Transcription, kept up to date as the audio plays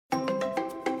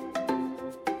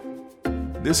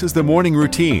This is the Morning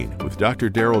Routine with Dr.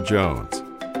 Darrell Jones.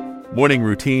 Morning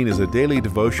Routine is a daily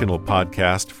devotional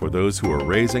podcast for those who are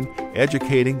raising,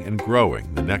 educating, and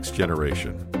growing the next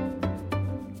generation.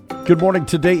 Good morning.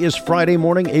 Today is Friday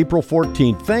morning, April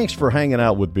 14th. Thanks for hanging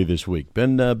out with me this week.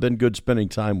 Been good spending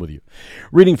time with you.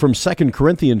 Reading from 2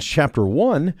 Corinthians chapter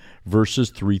 1, verses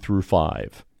 3 through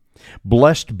 5.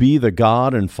 Blessed be the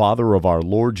God and Father of our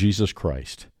Lord Jesus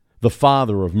Christ, the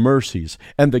Father of mercies,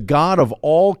 and the God of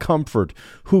all comfort,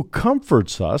 who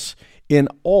comforts us in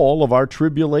all of our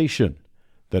tribulation,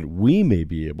 that we may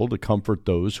be able to comfort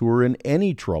those who are in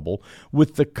any trouble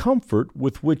with the comfort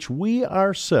with which we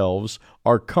ourselves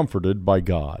are comforted by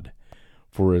God.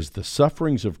 For as the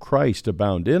sufferings of Christ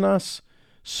abound in us,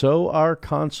 so our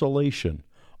consolation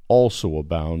also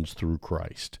abounds through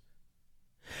Christ.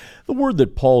 The word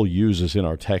that Paul uses in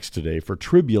our text today for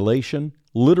tribulation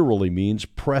literally means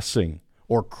pressing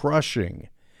or crushing.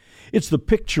 It's the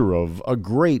picture of a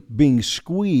grape being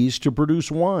squeezed to produce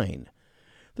wine.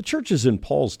 The churches in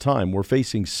Paul's time were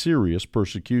facing serious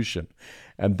persecution,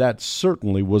 and that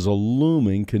certainly was a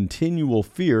looming continual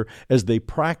fear as they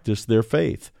practiced their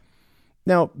faith.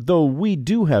 Now, though we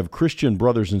do have Christian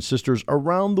brothers and sisters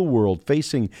around the world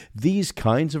facing these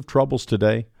kinds of troubles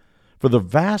today, for the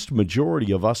vast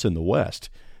majority of us in the West,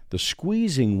 the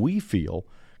squeezing we feel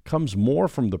comes more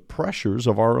from the pressures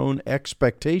of our own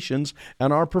expectations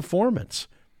and our performance.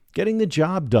 Getting the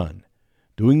job done,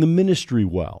 doing the ministry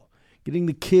well, getting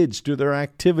the kids to their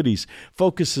activities,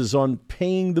 focuses on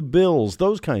paying the bills,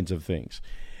 those kinds of things.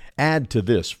 Add to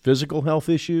this physical health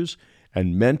issues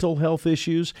and mental health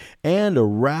issues and a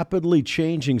rapidly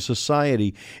changing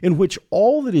society in which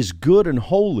all that is good and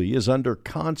holy is under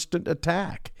constant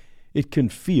attack. It can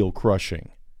feel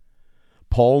crushing.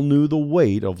 Paul knew the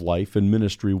weight of life and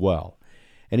ministry well,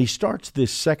 and he starts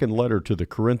this second letter to the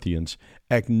Corinthians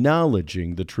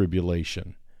acknowledging the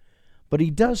tribulation. But he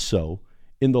does so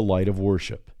in the light of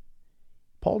worship.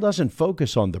 Paul doesn't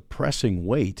focus on the pressing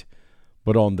weight,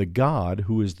 but on the God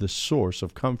who is the source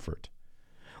of comfort.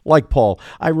 Like Paul,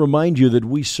 I remind you that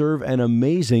we serve an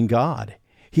amazing God.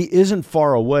 He isn't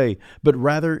far away, but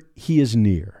rather he is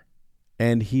near,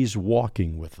 and he's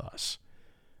walking with us.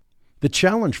 The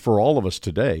challenge for all of us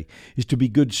today is to be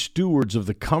good stewards of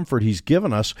the comfort he's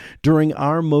given us during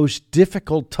our most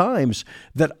difficult times,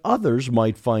 that others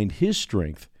might find his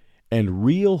strength and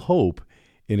real hope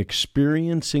in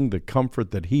experiencing the comfort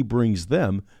that he brings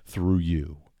them through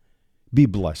you. Be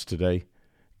blessed today.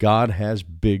 God has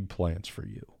big plans for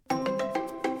you.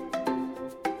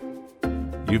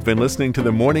 You've been listening to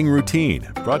the Morning Routine,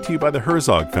 brought to you by the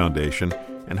Herzog Foundation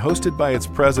and hosted by its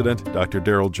president, Dr.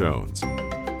 Darrell Jones.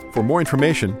 For more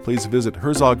information, please visit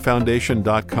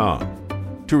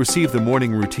herzogfoundation.com. To receive the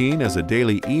Morning Routine as a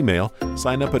daily email,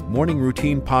 sign up at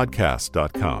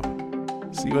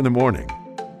morningroutinepodcast.com. See you in the morning.